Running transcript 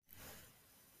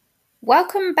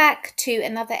Welcome back to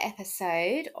another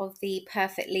episode of the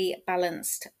Perfectly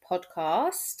Balanced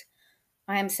podcast.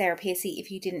 I am Sarah Piercy, if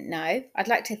you didn't know. I'd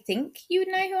like to think you would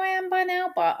know who I am by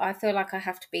now, but I feel like I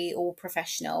have to be all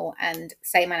professional and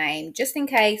say my name just in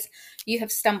case you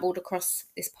have stumbled across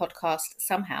this podcast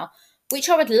somehow, which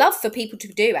I would love for people to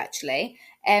do actually.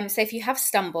 So if you have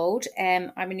stumbled,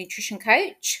 I'm a nutrition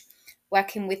coach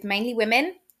working with mainly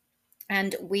women,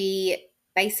 and we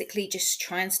basically just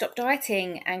try and stop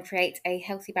dieting and create a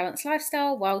healthy, balanced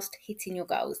lifestyle whilst hitting your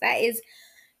goals. That is,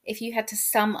 if you had to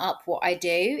sum up what I do,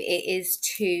 it is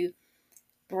to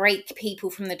break people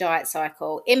from the diet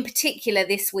cycle. In particular,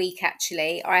 this week,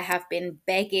 actually, I have been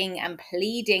begging and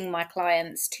pleading my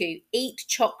clients to eat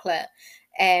chocolate.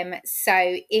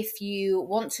 So if you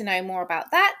want to know more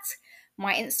about that,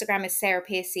 my Instagram is Sarah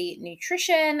Piercy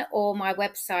Nutrition, or my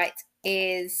website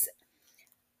is,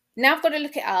 now I've got to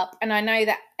look it up, and I know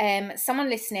that someone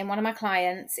listening, one of my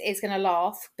clients, is going to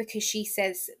laugh because she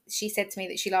said to me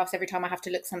that she laughs every time I have to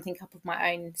look something up of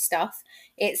my own stuff.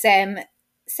 It's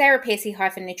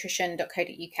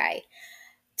sarahpiercy-nutrition.co.uk.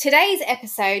 Today's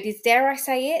episode is, dare I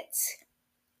say it,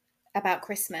 about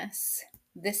Christmas,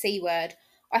 the C word.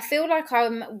 I feel like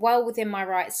I'm well within my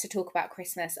rights to talk about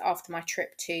Christmas after my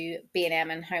trip to B&M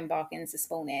and Home Bargains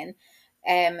this morning.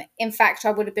 In fact,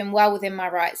 I would have been well within my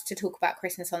rights to talk about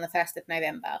Christmas on the 1st of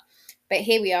November. But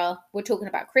here we are. We're talking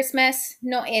about Christmas,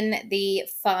 not in the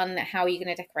fun, how are you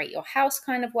going to decorate your house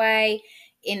kind of way,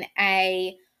 in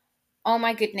a, oh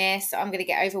my goodness, I'm going to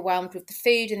get overwhelmed with the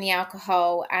food and the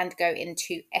alcohol and go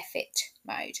into F it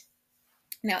mode.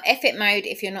 Now, F it mode,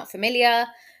 if you're not familiar,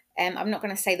 I'm not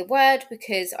going to say the word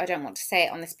because I don't want to say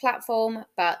it on this platform,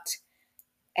 but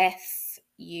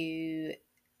you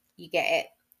get it,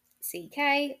 CK.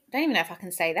 I don't even know if I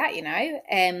can say that,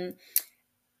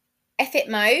 F it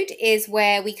mode is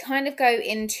where we kind of go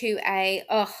into a,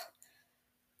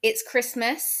 it's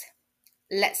Christmas,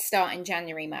 let's start in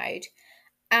January mode.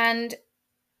 And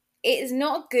it is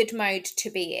not a good mode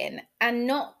to be in, and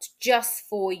not just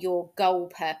for your goal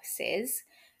purposes,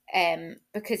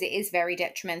 because it is very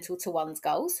detrimental to one's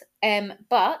goals.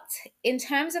 But in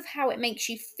terms of how it makes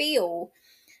you feel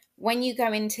when you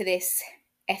go into this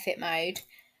F it mode,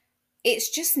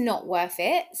 it's just not worth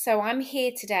it. So I'm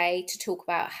here today to talk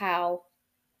about how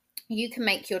you can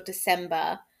make your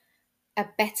December a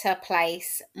better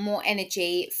place, more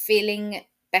energy, feeling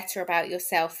better about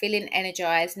yourself, feeling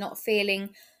energized, not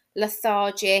feeling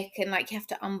lethargic and like you have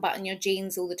to unbutton your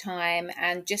jeans all the time,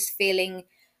 and just feeling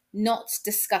not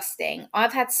disgusting.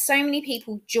 I've had so many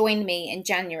people join me in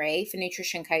January for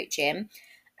nutrition coaching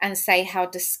and say how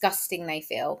disgusting they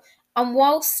feel. And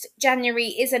whilst January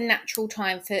is a natural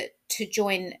time to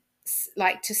join,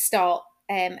 like to start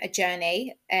a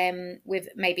journey with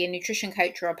maybe a nutrition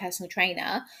coach or a personal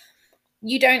trainer,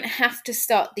 you don't have to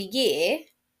start the year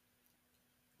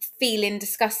feeling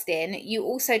disgusting. You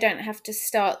also don't have to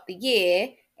start the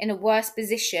year in a worse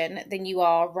position than you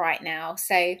are right now.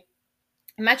 So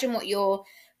imagine what you're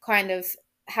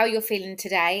how you're feeling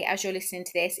today as you're listening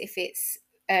to this, if it's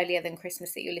earlier than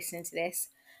Christmas that you're listening to this,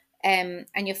 and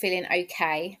you're feeling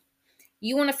okay.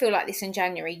 You want to feel like this in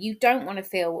January. You don't want to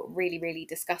feel really, really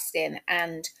disgusting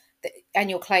and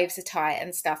your clothes are tight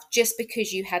and stuff just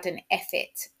because you had an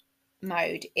effort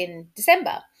mode in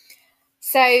December.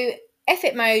 So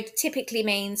effort mode typically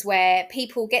means where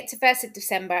people get to 1st of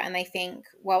December and they think,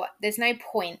 well, there's no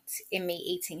point in me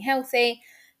eating healthy.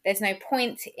 There's no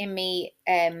point in me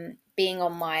being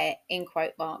on my, in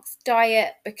quote marks,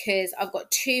 diet, because I've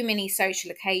got too many social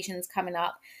occasions coming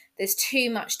up. There's too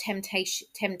much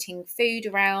tempting food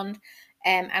around,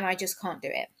 and I just can't do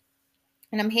it.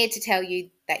 And I'm here to tell you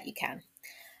that you can.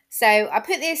 So I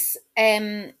put this,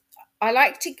 I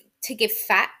like to give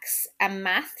facts and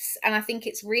maths, and I think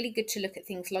it's really good to look at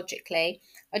things logically.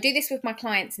 I do this with my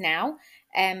clients now,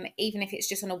 even if it's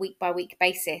just on a week by week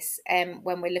basis,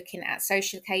 when we're looking at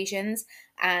social occasions,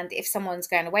 and if someone's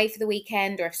going away for the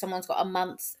weekend, or if someone's got a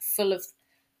month full of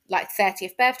like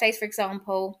 30th birthdays, for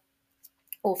example,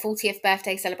 or 40th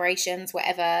birthday celebrations,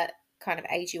 whatever kind of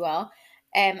age you are,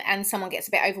 and someone gets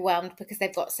a bit overwhelmed because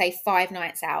they've got, say, 5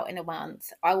 nights out in a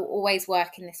month. I will always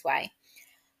work in this way.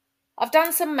 I've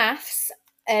done some maths.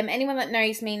 Anyone that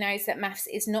knows me knows that maths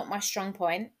is not my strong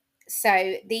point.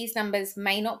 So these numbers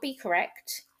may not be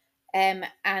correct, and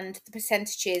the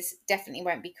percentages definitely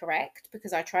won't be correct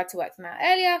because I tried to work them out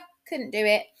earlier, couldn't do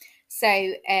it.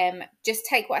 So just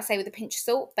take what I say with a pinch of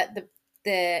salt, but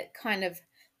the kind of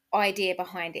idea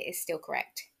behind it is still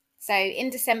correct. So in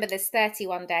December, there's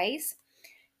 31 days.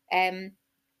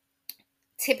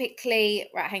 Typically,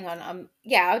 right, hang on.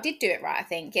 I did do it right, I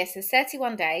think. Yes, there's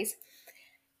 31 days.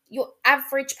 your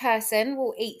average person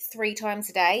will eat 3 times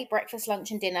a day, breakfast,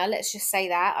 lunch, and dinner. Let's just say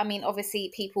that. I mean,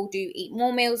 obviously, people do eat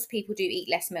more meals, people do eat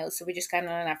less meals. So we're just going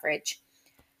on an average.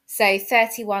 So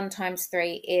 31 times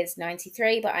 3 is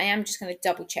 93, but I am just going to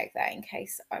double check that in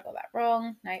case I got that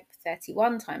wrong. Nope,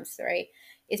 31 times 3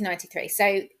 is 93.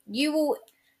 So you will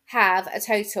have a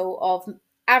total of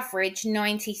average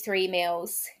 93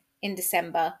 meals in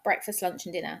December, breakfast, lunch,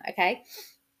 and dinner, okay?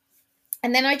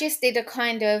 And then I just did a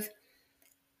kind of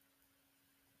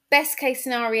best case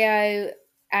scenario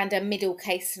and a middle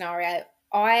case scenario.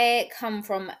 I come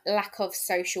from lack of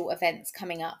social events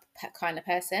coming up kind of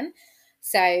person.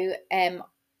 So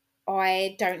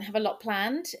I don't have a lot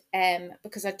planned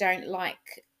because I don't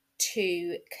like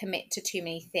to commit to too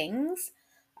many things.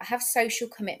 I have social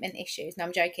commitment issues. No,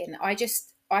 I'm joking.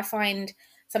 I find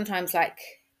sometimes like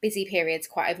busy periods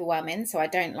quite overwhelming, so I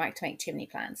don't like to make too many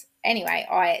plans. Anyway,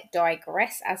 I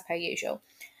digress as per usual.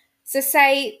 So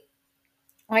say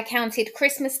I counted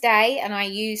Christmas Day and I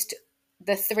used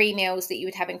the 3 meals that you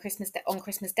would have in on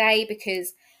Christmas Day,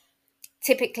 because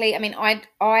typically, I mean,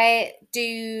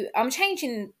 I'm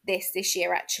changing this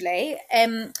year actually,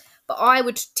 but I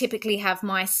would typically have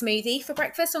my smoothie for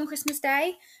breakfast on Christmas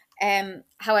Day.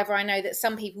 However, I know that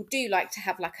some people do like to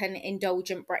have like an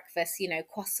indulgent breakfast,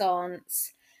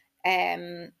 croissants.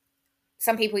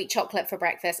 Some people eat chocolate for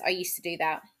breakfast. I used to do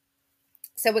that.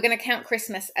 So we're going to count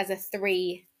Christmas as a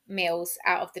 3 meals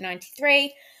out of the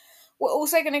 93. We're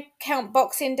also going to count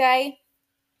Boxing Day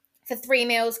for 3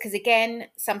 meals, because again,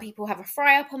 some people have a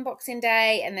fry up on Boxing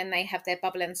Day and then they have their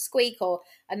bubble and squeak, or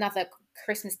another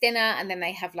Christmas dinner, and then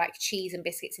they have like cheese and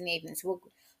biscuits in the evening. So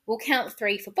we'll count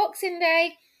 3 for Boxing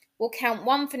Day. We'll count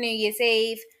 1 for New Year's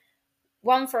Eve,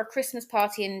 1 for a Christmas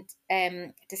party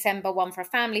in December, 1 for a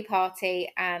family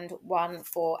party, and 1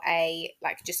 for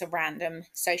just a random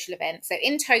social event. So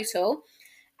in total,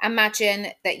 imagine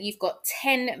that you've got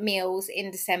 10 meals in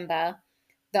December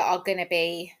that are going to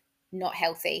be not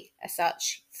healthy as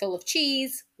such, full of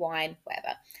cheese, wine,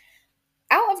 whatever.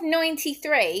 Out of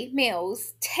 93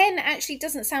 meals, 10 actually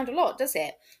doesn't sound a lot, does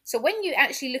it? So when you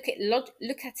actually look at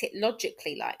it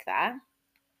logically like that,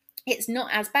 it's not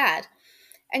as bad.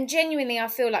 And genuinely, I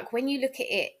feel like when you look at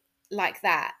it like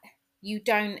that, you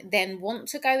don't then want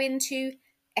to go into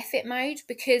effort mode,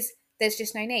 because there's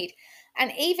just no need.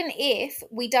 And even if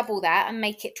we double that and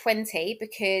make it 20,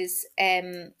 because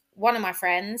one of my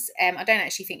friends, I don't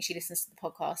actually think she listens to the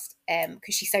podcast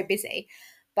because she's so busy,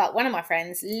 but one of my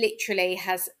friends literally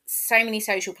has so many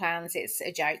social plans, it's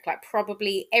a joke, like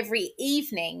probably every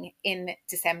evening in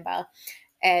December.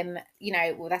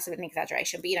 Well, that's an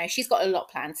exaggeration, but she's got a lot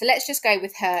planned. So let's just go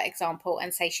with her example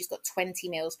and say she's got 20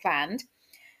 meals planned.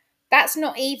 That's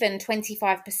not even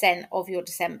 25% of your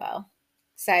December.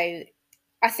 So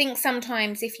I think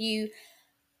sometimes if you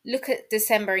look at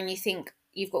December and you think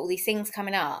you've got all these things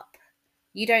coming up,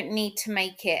 you don't need to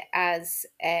make it as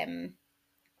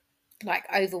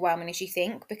overwhelming as you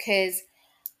think, because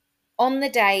on the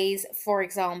days, for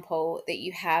example, that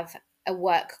you have a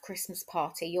work Christmas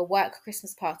party, your work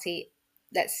Christmas party,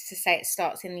 let's just say it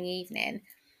starts in the evening,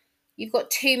 you've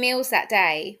got 2 meals that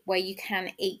day where you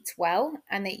can eat well,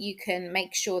 and that you can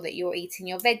make sure that you're eating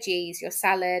your veggies, your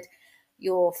salad,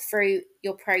 your fruit,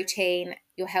 your protein,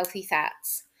 your healthy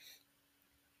fats.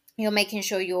 You're making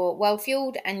sure you're well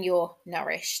fueled and you're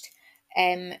nourished.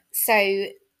 So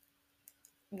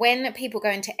when people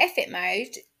go into effort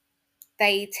mode,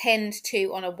 they tend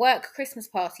to, on a work Christmas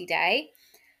party day,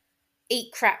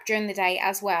 eat crap during the day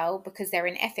as well, because they're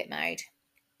in effort mode.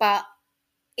 But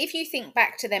if you think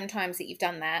back to them times that you've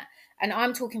done that, and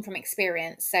I'm talking from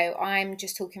experience, so I'm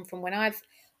just talking from when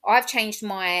I've changed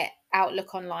my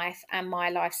outlook on life and my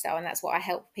lifestyle, and that's what I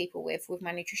help people with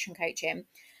my nutrition coaching.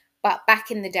 But back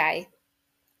in the day,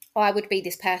 I would be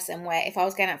this person where if I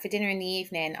was going out for dinner in the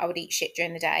evening, I would eat shit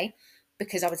during the day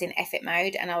because I was in effort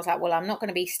mode, and I was like, well, I'm not going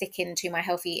to be sticking to my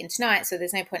healthy eating tonight, so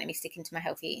there's no point in me sticking to my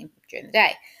healthy eating during the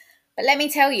day. But let me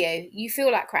tell you, you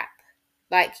feel like crap.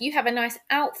 Like, you have a nice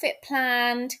outfit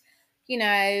planned,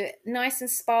 nice and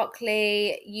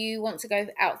sparkly. You want to go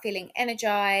out feeling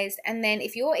energized. And then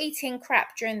if you're eating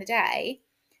crap during the day,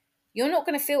 you're not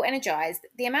going to feel energized.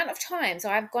 The amount of times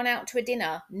I've gone out to a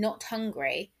dinner not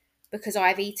hungry because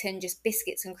I've eaten just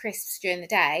biscuits and crisps during the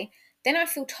day, then I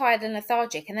feel tired and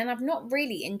lethargic. And then I've not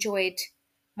really enjoyed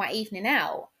my evening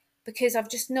out, because I've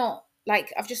just not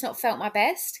felt my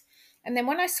best. And then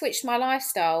when I switched my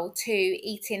lifestyle to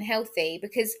eating healthy,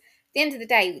 because at the end of the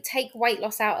day, take weight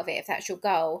loss out of it if that's your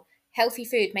goal. Healthy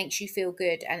food makes you feel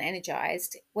good and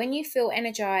energized. When you feel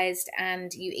energized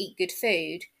and you eat good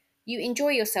food, you enjoy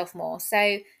yourself more.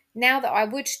 So now that I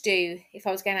would do, if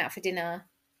I was going out for dinner,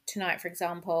 tonight, for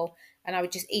example, and I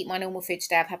would just eat my normal food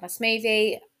today. I've had my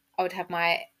smoothie, I would have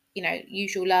my,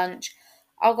 usual lunch.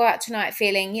 I'll go out tonight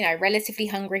feeling, relatively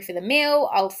hungry for the meal.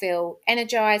 I'll feel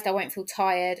energized, I won't feel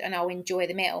tired, and I'll enjoy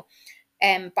the meal.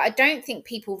 But I don't think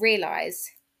people realize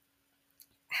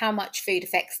how much food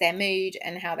affects their mood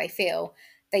and how they feel.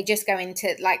 They just go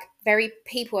into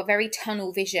people are very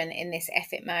tunnel vision in this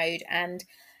effort mode, and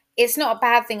it's not a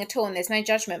bad thing at all. And there's no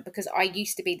judgment, because I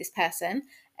used to be this person,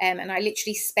 and I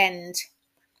literally spend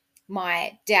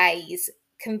my days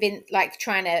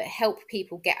trying to help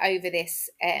people get over this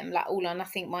all or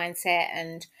nothing mindset,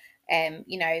 and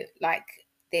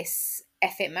this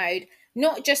effort mode,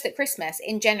 not just at Christmas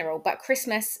in general, but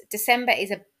December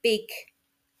is a big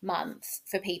month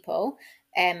for people,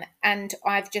 and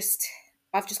I've just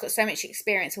got so much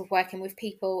experience of working with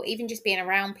people, even just being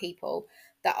around people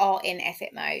that are in effort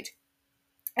mode.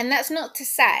 And that's not to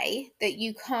say that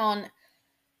you can't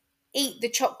eat the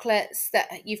chocolates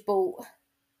that you've bought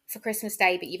for Christmas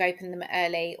Day, but you've opened them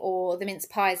early, or the mince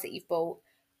pies that you've bought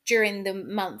during the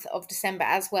month of December,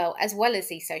 as well as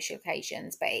these social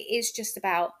occasions. But it is just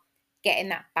about getting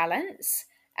that balance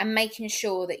and making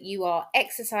sure that you are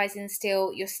exercising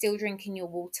still, you're still drinking your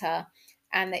water,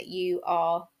 and that you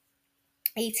are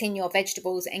eating your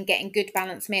vegetables and getting good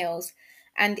balanced meals.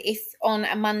 And if on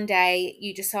a Monday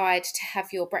you decide to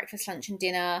have your breakfast, lunch, and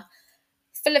dinner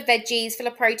full of veggies, full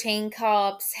of protein,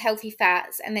 carbs, healthy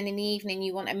fats, and then in the evening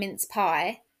you want a mince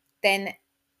pie, then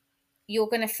you're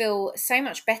going to feel so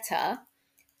much better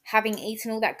having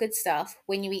eaten all that good stuff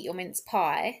when you eat your mince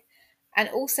pie. And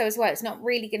also, as well, it's not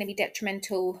really going to be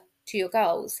detrimental to your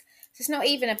goals. So it's not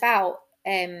even about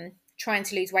trying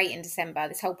to lose weight in December.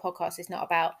 This whole podcast is not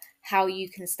about how you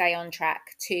can stay on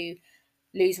track to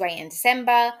lose weight in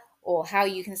December, or how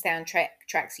you can stay on track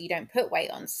so you don't put weight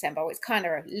on December. It's kind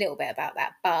of a little bit about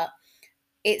that, but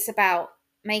it's about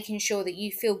making sure that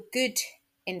you feel good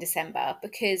in December,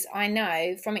 because I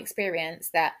know from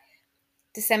experience that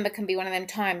December can be one of them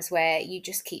times where you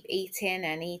just keep eating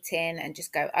and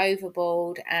just go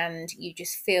overboard, and you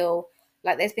just feel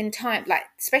like there's been time, like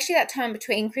especially that time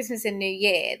between Christmas and New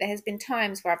Year, there has been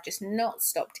times where I've just not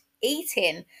stopped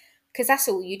eating, because that's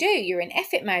all you do. You're in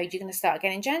effort mode. You're going to start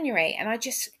again in January, and I've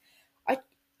just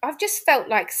felt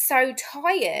like so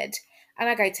tired, and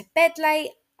I go to bed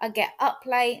late. I get up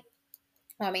late.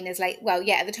 Well, I mean, as late. Well,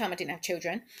 yeah, at the time I didn't have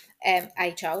children,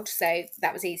 a child, so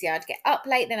that was easy. I'd get up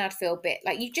late, then I'd feel a bit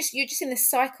like you're just in this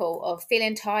cycle of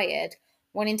feeling tired,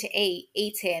 wanting to eat,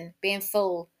 eating, being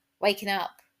full, waking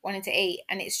up, wanting to eat,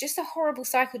 and it's just a horrible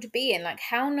cycle to be in. Like,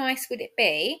 how nice would it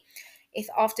be if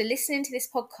after listening to this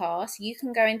podcast, you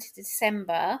can go into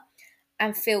December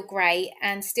and feel great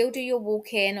and still do your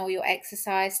walking or your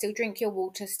exercise, still drink your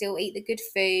water, still eat the good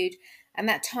food, and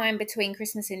that time between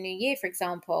Christmas and New Year, for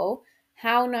example,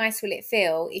 how nice will it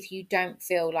feel if you don't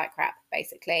feel like crap,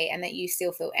 basically, and that you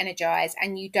still feel energized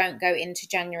and you don't go into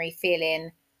January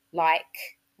feeling like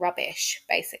rubbish,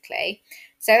 basically.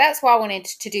 So that's why I wanted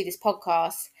to do this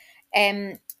podcast.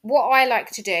 What I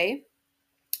like to do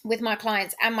with my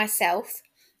clients and myself,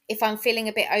 if I'm feeling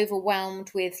a bit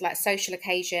overwhelmed with like social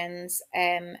occasions,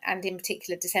 and in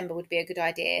particular December would be a good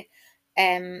idea,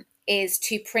 is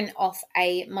to print off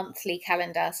a monthly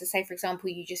calendar. So say, for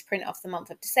example, you just print off the month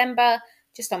of December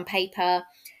just on paper.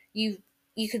 You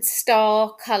could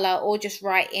star, colour, or just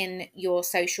write in your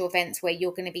social events where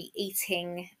you're going to be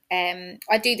eating.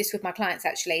 I do this with my clients,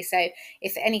 actually. So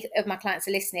if any of my clients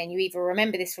are listening, you either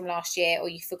remember this from last year or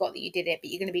you forgot that you did it,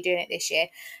 but you're going to be doing it this year.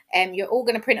 You're all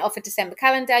going to print off a December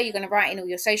calendar. You're going to write in all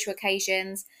your social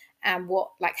occasions and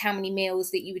how many meals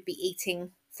that you would be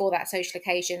eating for that social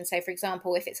occasion. So, for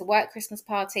example, if it's a work Christmas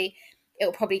party,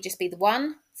 it'll probably just be the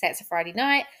one. Say it's a Friday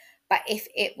night. But if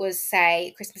it was,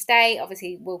 say, Christmas Day,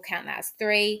 obviously we'll count that as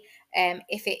 3.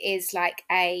 If it is like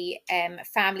a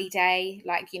family day,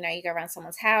 you go around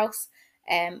someone's house,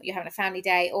 you're having a family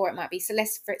day, or it might be, so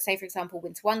let's say, for example,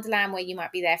 Winter Wonderland, where you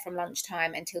might be there from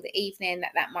lunchtime until the evening,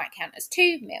 that might count as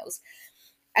 2 meals.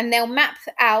 And they'll map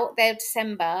out their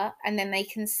December, and then they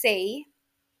can see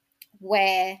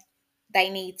where they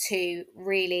need to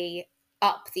really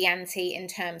up the ante in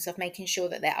terms of making sure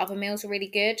that their other meals are really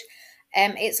good.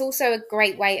 It's also a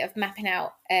great way of mapping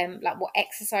out what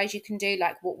exercise you can do,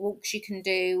 like what walks you can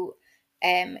do.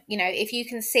 If you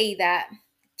can see that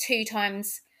 2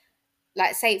 times,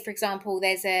 like say for example,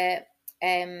 there's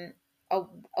um,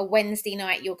 a Wednesday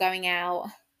night you're going out,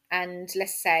 and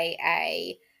let's say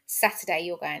a Saturday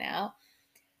you're going out.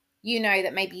 You know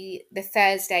that maybe the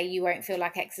Thursday you won't feel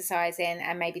like exercising,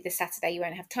 and maybe the Saturday you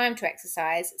won't have time to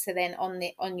exercise. So then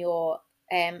on your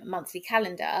monthly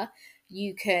calendar,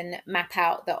 you can map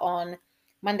out that on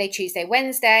Monday, Tuesday,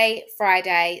 Wednesday,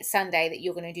 Friday, Sunday, that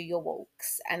you're going to do your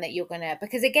walks, and that you're going to,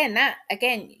 because I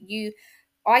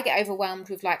get overwhelmed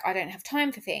with like, I don't have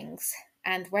time for things.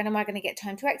 And when am I going to get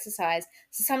time to exercise?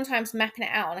 So sometimes mapping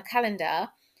it out on a calendar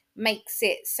makes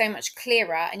it so much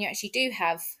clearer, and you actually do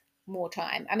have more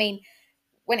time. I mean,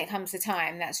 when it comes to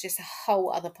time, that's just a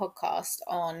whole other podcast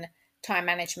on time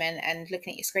management and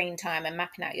looking at your screen time and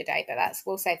mapping out your day. But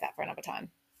we'll save that for another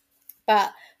time.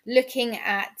 But looking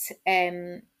at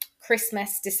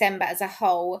Christmas, December as a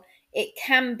whole, it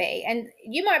can be, and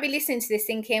you might be listening to this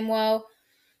thinking, well,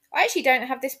 I actually don't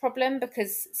have this problem,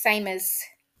 because same as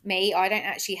me, I don't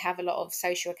actually have a lot of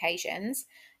social occasions.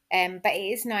 But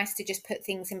it is nice to just put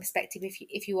things in perspective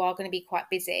if you are going to be quite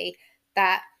busy,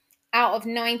 that out of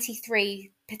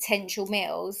 93 potential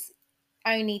meals,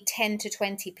 only 10 to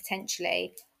 20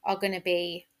 potentially are going to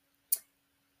be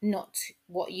not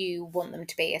what you want them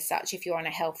to be as such if you're on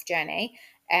a health journey.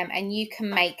 And you can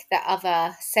make the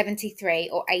other 73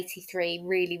 or 83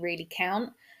 really, really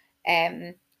count.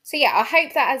 So yeah, I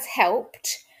hope that has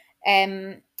helped.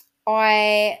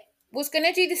 I was going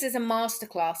to do this as a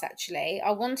masterclass actually.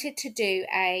 I wanted to do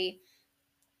I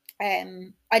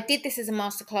did this as a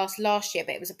masterclass last year,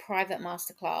 but it was a private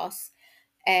masterclass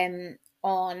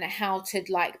on how to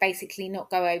like basically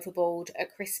not go overboard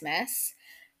at Christmas.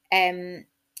 And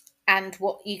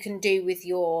what you can do with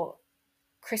your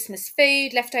Christmas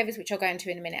food leftovers, which I'll go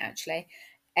into in a minute actually,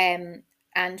 and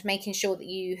making sure that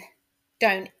you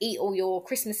don't eat all your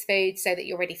Christmas food so that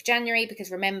you're ready for January. Because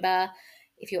remember,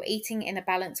 if you're eating in a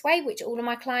balanced way, which all of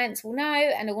my clients will know,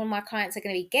 and all of my clients are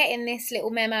going to be getting this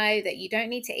little memo that you don't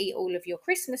need to eat all of your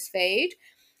Christmas food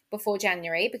before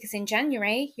January, because in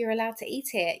January you're allowed to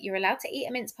eat it. You're allowed to eat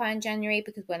a mince pie in January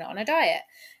because we're not on a diet.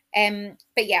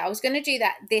 But yeah, I was going to do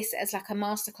this as like a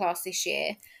masterclass this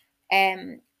year.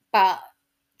 But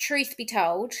truth be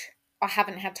told, I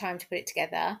haven't had time to put it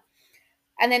together.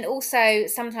 And then also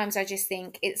sometimes I just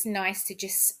think it's nice to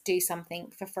just do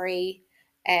something for free.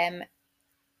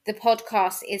 The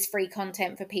podcast is free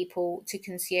content for people to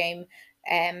consume.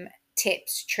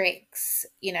 Tips, tricks,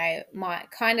 my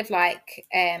kind of like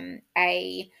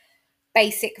a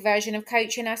basic version of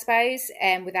coaching, I suppose,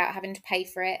 without having to pay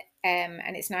for it.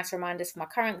 And it's nice reminders for my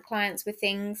current clients with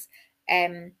things.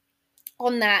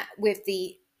 On that, with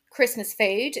the Christmas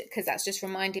food, because that's just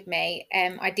reminded me,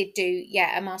 I did do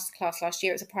a masterclass last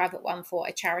year. It was a private one for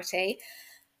a charity.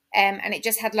 And it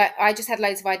just had I just had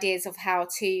loads of ideas of how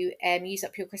to use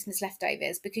up your Christmas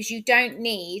leftovers, because you don't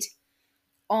need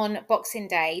on Boxing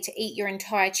Day to eat your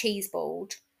entire cheese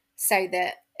board so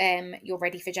that you're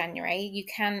ready for January. You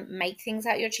can make things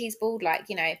out of your cheese board, like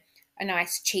a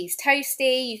nice cheese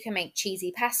toasty. You can make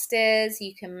cheesy pastas.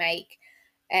 You can make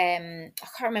I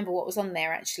can't remember what was on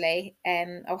there actually.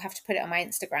 I'll have to put it on my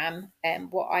Instagram.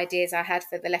 What ideas I had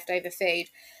for the leftover food,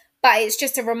 but it's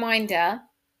just a reminder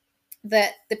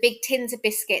that the big tins of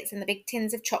biscuits and the big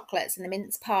tins of chocolates and the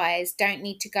mince pies don't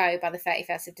need to go by the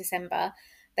 31st of December.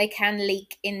 They can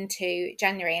leak into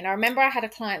January. And I remember I had a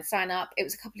client sign up, it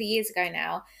was a couple of years ago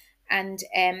now, and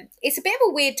it's a bit of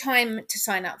a weird time to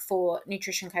sign up for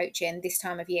nutrition coaching this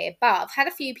time of year, but I've had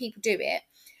a few people do it,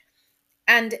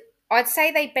 and I'd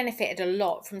say they benefited a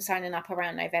lot from signing up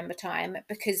around November time,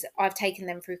 because I've taken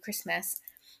them through Christmas.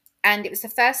 And it was the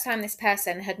first time this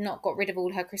person had not got rid of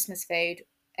all her Christmas food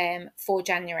for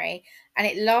January, and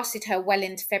it lasted her well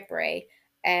into February.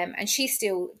 And she's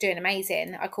still doing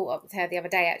amazing. I caught up with her the other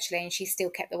day actually, and she still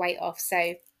kept the weight off.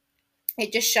 So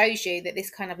it just shows you that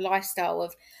this kind of lifestyle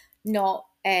of not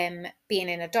being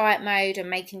in a diet mode and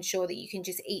making sure that you can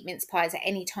just eat mince pies at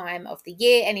any time of the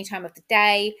year, any time of the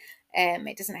day.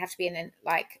 It doesn't have to be in a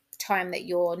time that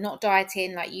you're not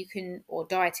dieting, like you can, or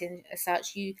dieting as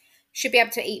such. You should be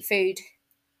able to eat food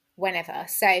whenever.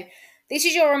 So this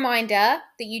is your reminder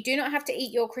that you do not have to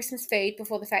eat your Christmas food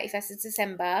before the 31st of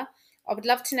December. I would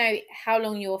love to know how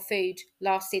long your food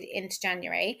lasted into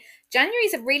January. January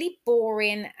is a really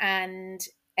boring and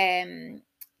a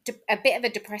bit of a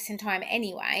depressing time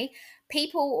anyway.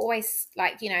 People always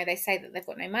they say that they've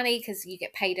got no money because you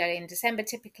get paid early in December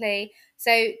typically.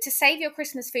 So to save your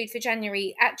Christmas food for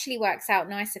January actually works out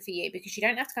nicer for you, because you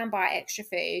don't have to go and buy extra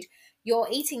food. You're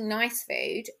eating nice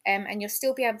food, and you'll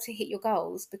still be able to hit your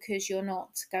goals because you're not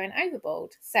going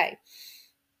overboard. So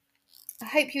I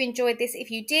hope you enjoyed this.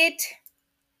 If you did,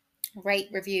 rate,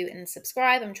 review, and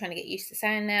subscribe. I'm trying to get used to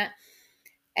saying that.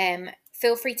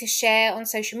 Feel free to share on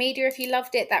social media if you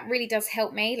loved it. That really does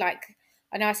help me. Like,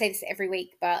 I know I say this every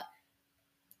week, but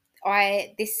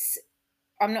I'm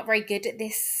not very good at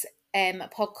this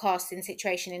podcasting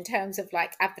situation in terms of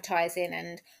like advertising,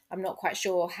 and I'm not quite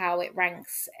sure how it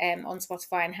ranks on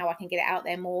Spotify and how I can get it out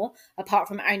there more, apart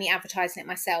from only advertising it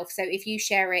myself. So if you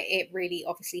share it, it really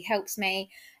obviously helps me.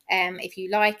 If you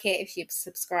like it, if you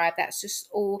subscribe, that's just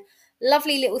all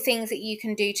lovely little things that you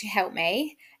can do to help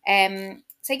me.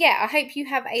 So yeah, I hope you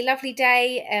have a lovely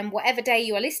day, whatever day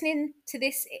you are listening to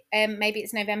this. Maybe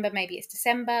it's November, maybe it's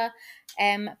December,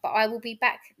 but I will be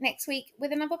back next week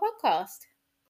with another podcast.